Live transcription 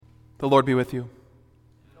The Lord be with you.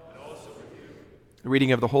 And also with you. The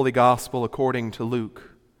reading of the Holy Gospel according to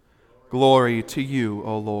Luke. Glory to you,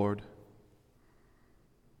 O Lord.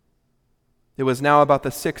 It was now about the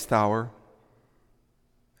 6th hour,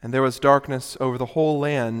 and there was darkness over the whole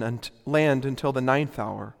land until the 9th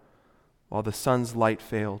hour, while the sun's light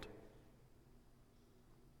failed.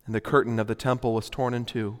 And the curtain of the temple was torn in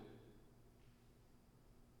two.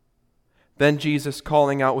 Then Jesus,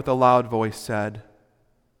 calling out with a loud voice, said,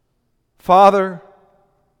 Father,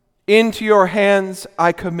 into your hands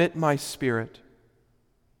I commit my spirit.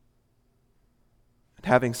 And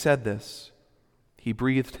having said this, he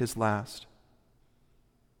breathed his last.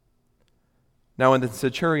 Now when the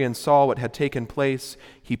centurion saw what had taken place,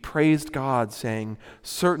 he praised God, saying,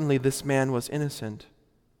 Certainly this man was innocent.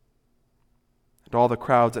 And all the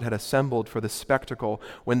crowds that had assembled for this spectacle,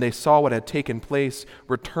 when they saw what had taken place,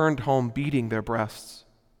 returned home beating their breasts.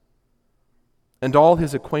 And all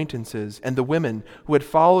his acquaintances and the women who had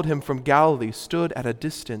followed him from Galilee stood at a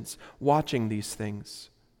distance watching these things.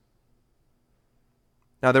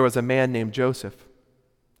 Now there was a man named Joseph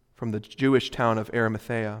from the Jewish town of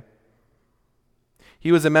Arimathea.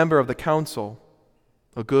 He was a member of the council,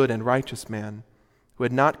 a good and righteous man who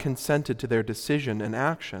had not consented to their decision and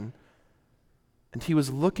action, and he was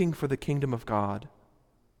looking for the kingdom of God.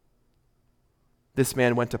 This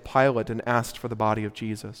man went to Pilate and asked for the body of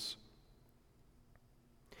Jesus.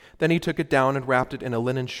 Then he took it down and wrapped it in a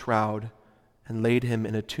linen shroud and laid him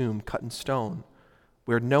in a tomb cut in stone,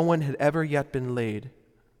 where no one had ever yet been laid.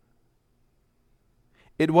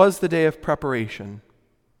 It was the day of preparation,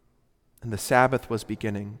 and the Sabbath was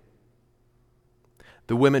beginning.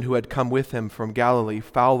 The women who had come with him from Galilee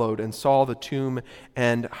followed and saw the tomb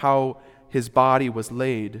and how his body was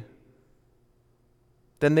laid.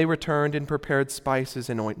 Then they returned and prepared spices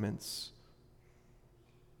and ointments.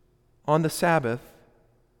 On the Sabbath,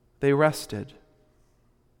 they rested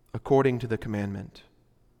according to the commandment.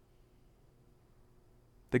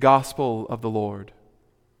 The Gospel of the Lord.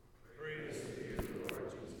 Praise to you, Lord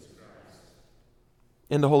Jesus Christ.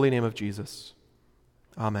 In the holy name of Jesus.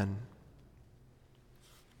 Amen.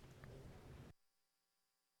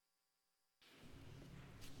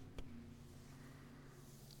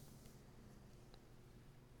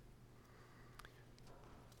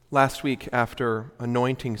 Last week, after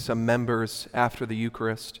anointing some members after the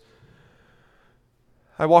Eucharist,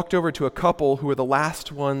 I walked over to a couple who were the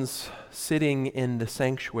last ones sitting in the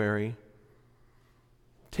sanctuary,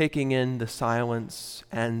 taking in the silence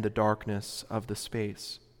and the darkness of the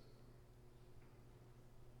space.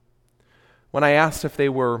 When I asked if they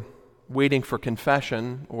were waiting for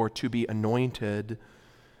confession or to be anointed,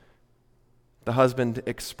 the husband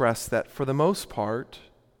expressed that for the most part,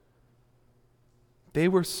 they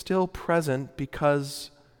were still present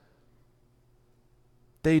because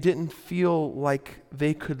they didn't feel like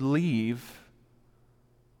they could leave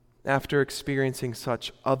after experiencing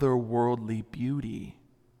such otherworldly beauty.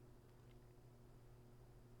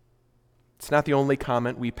 It's not the only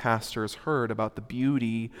comment we pastors heard about the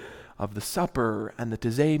beauty of the supper and the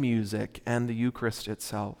Taizé music and the Eucharist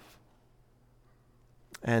itself.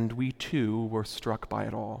 And we too were struck by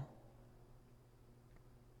it all.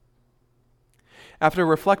 After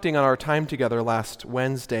reflecting on our time together last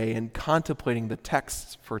Wednesday and contemplating the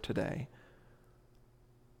texts for today,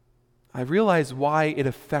 I realized why it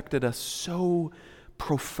affected us so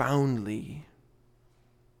profoundly.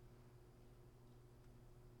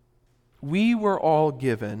 We were all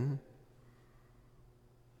given,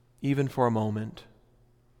 even for a moment,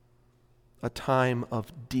 a time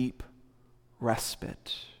of deep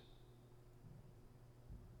respite.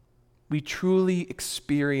 We truly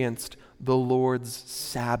experienced the Lord's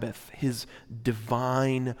Sabbath, his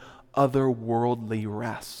divine, otherworldly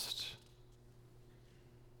rest.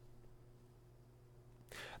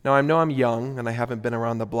 Now, I know I'm young and I haven't been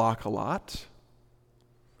around the block a lot,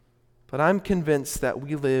 but I'm convinced that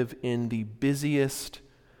we live in the busiest,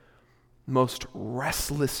 most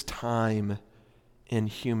restless time in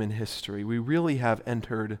human history. We really have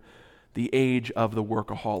entered the age of the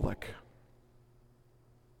workaholic.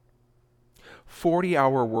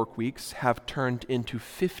 40-hour work weeks have turned into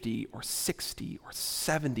 50 or 60 or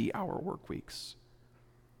 70-hour work weeks.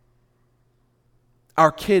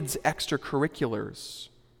 Our kids' extracurriculars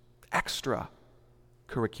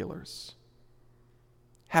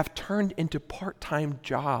have turned into part-time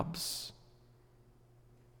jobs.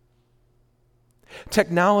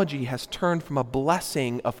 Technology has turned from a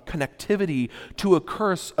blessing of connectivity to a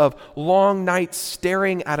curse of long nights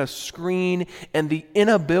staring at a screen and the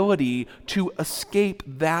inability to escape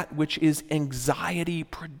that which is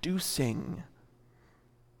anxiety-producing.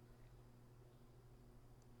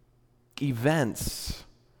 events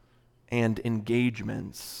and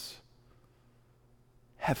engagements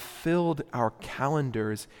have filled our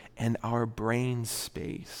calendars and our brain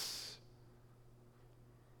space.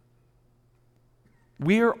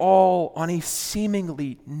 We're all on a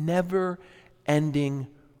seemingly never-ending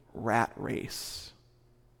rat race.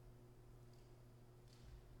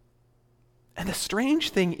 And the strange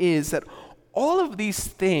thing is that all of these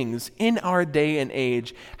things in our day and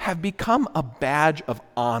age have become a badge of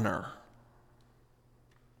honor.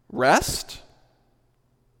 Rest?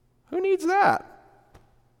 Who needs that?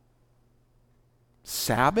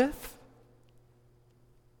 Sabbath?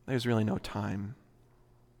 There's really no time.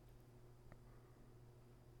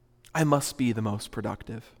 I must be the most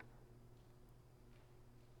productive.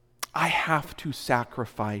 I have to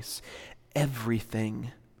sacrifice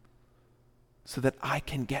everything so that I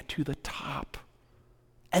can get to the top.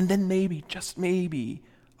 And then maybe, just maybe,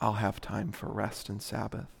 I'll have time for rest and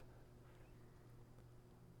Sabbath.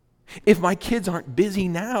 If my kids aren't busy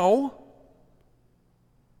now,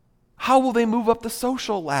 how will they move up the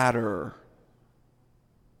social ladder?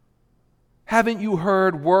 Haven't you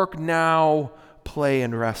heard, work now, play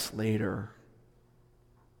and rest later?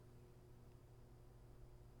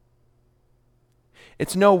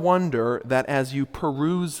 It's no wonder that as you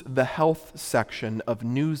peruse the health section of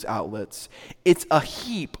news outlets, it's a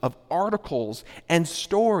heap of articles and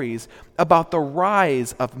stories about the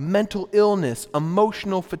rise of mental illness,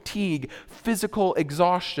 emotional fatigue, physical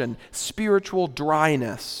exhaustion, spiritual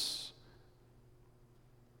dryness.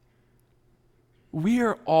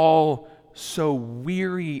 We're all so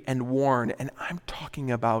weary and worn, and I'm talking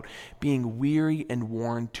about being weary and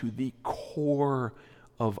worn to the core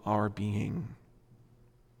of our being.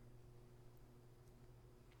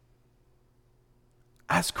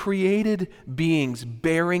 As created beings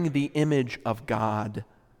bearing the image of God,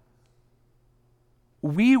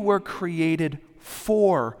 we were created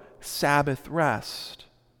for Sabbath rest.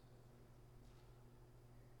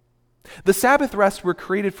 The Sabbath rest we're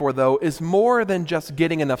created for, though, is more than just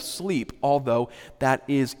getting enough sleep, although that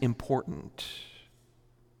is important.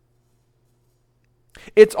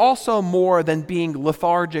 It's also more than being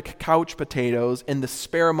lethargic couch potatoes in the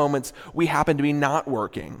spare moments we happen to be not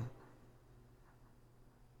working.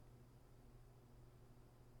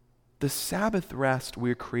 The Sabbath rest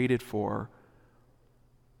we're created for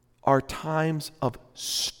are times of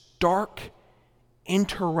stark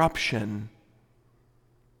interruption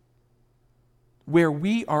where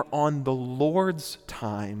we are on the Lord's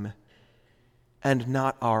time and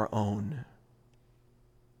not our own.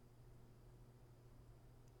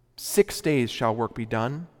 6 days shall work be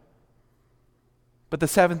done, but the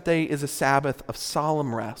seventh day is a Sabbath of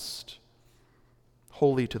solemn rest,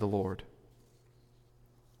 holy to the Lord.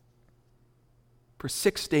 For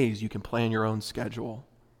 6 days you can plan your own schedule.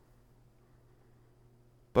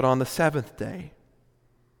 But on the seventh day,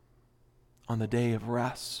 on the day of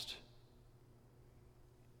rest,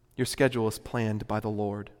 your schedule is planned by the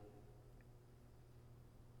Lord.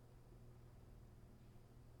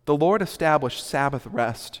 The Lord established Sabbath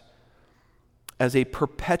rest as a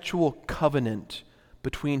perpetual covenant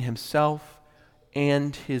between himself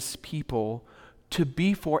and his people to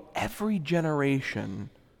be for every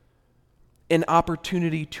generation an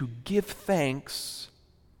opportunity to give thanks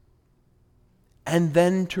and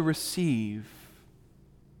then to receive.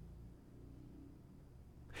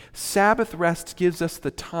 Sabbath rest gives us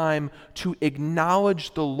the time to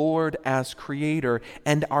acknowledge the Lord as creator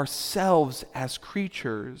and ourselves as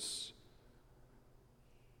creatures.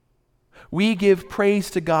 We give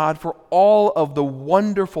praise to God for all of the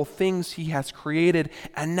wonderful things he has created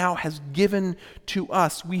and now has given to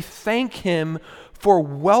us. We thank him for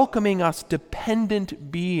welcoming us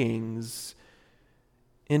dependent beings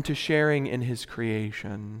into sharing in his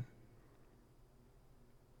creation,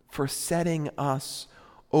 for setting us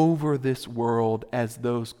over this world as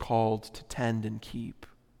those called to tend and keep,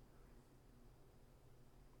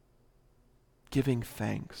 giving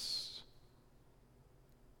thanks.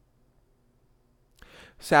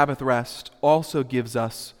 Sabbath rest also gives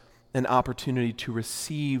us an opportunity to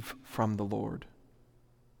receive from the Lord.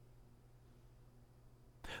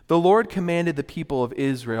 The Lord commanded the people of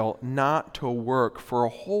Israel not to work for a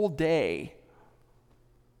whole day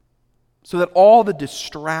so that all the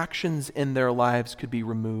distractions in their lives could be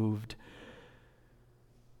removed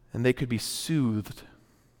and they could be soothed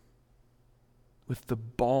with the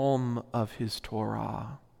balm of his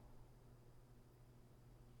Torah.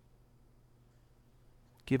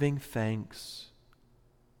 Giving thanks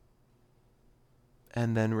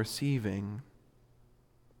and then receiving.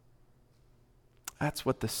 That's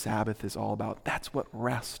what the Sabbath is all about. That's what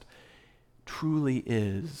rest truly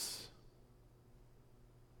is.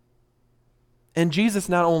 And Jesus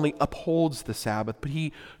not only upholds the Sabbath, but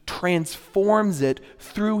he transforms it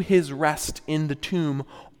through his rest in the tomb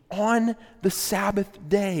on the Sabbath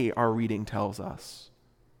day, our reading tells us.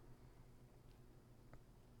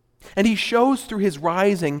 And he shows through his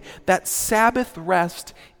rising that Sabbath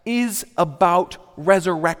rest is about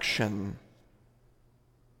resurrection.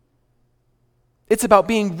 It's about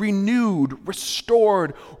being renewed,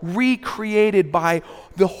 restored, recreated by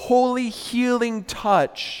the holy healing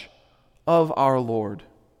touch of our Lord.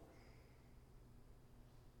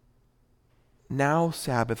 Now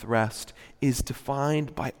Sabbath rest is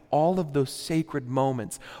defined by all of those sacred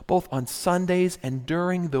moments, both on Sundays and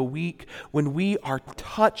during the week, when we are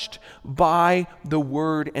touched by the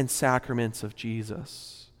word and sacraments of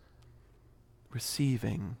Jesus.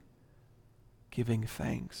 Receiving, giving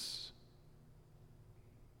thanks.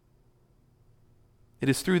 It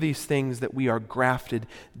is through these things that we are grafted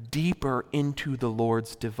deeper into the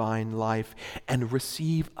Lord's divine life and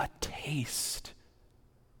receive a taste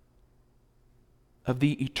of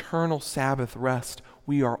the eternal Sabbath rest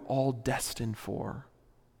we are all destined for.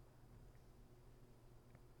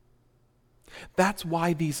 That's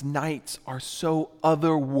why these nights are so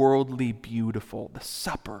otherworldly beautiful, the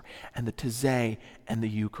supper and the Taizé and the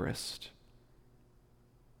Eucharist.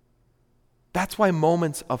 That's why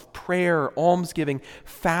moments of prayer, almsgiving,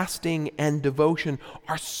 fasting, and devotion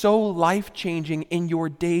are so life-changing in your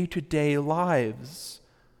day-to-day lives.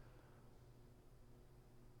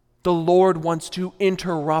 The Lord wants to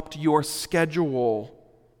interrupt your schedule,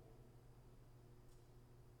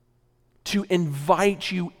 to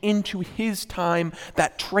invite you into his time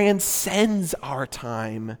that transcends our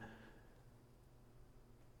time,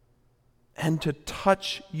 and to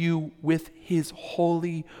touch you with his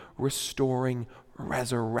holy, restoring,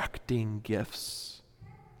 resurrecting gifts.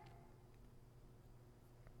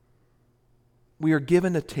 We are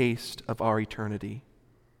given a taste of our eternity.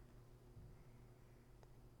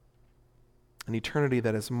 An eternity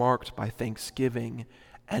that is marked by thanksgiving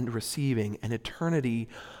and receiving, an eternity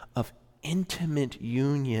of intimate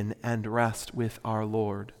union and rest with our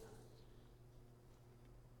Lord.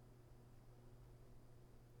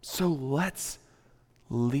 So let's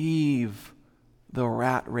leave the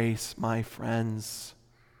rat race, my friends.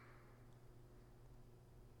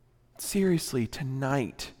 Seriously,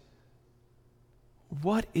 tonight,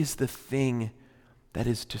 what is the thing that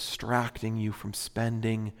is distracting you from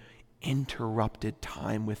spending interrupted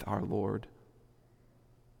time with our Lord?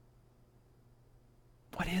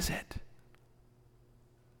 What is it?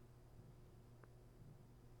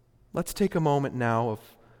 Let's take a moment now of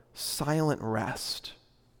silent rest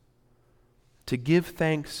to give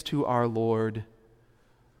thanks to our Lord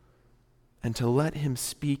and to let him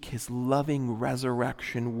speak his loving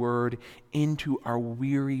resurrection word into our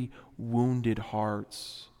weary, wounded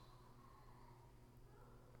hearts.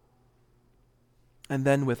 And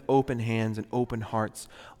then with open hands and open hearts,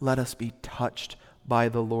 let us be touched by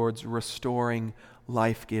the Lord's restoring,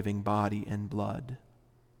 life-giving body and blood.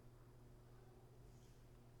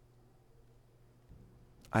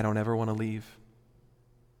 I don't ever want to leave.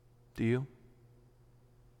 Do you?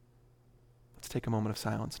 Let's take a moment of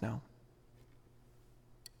silence now.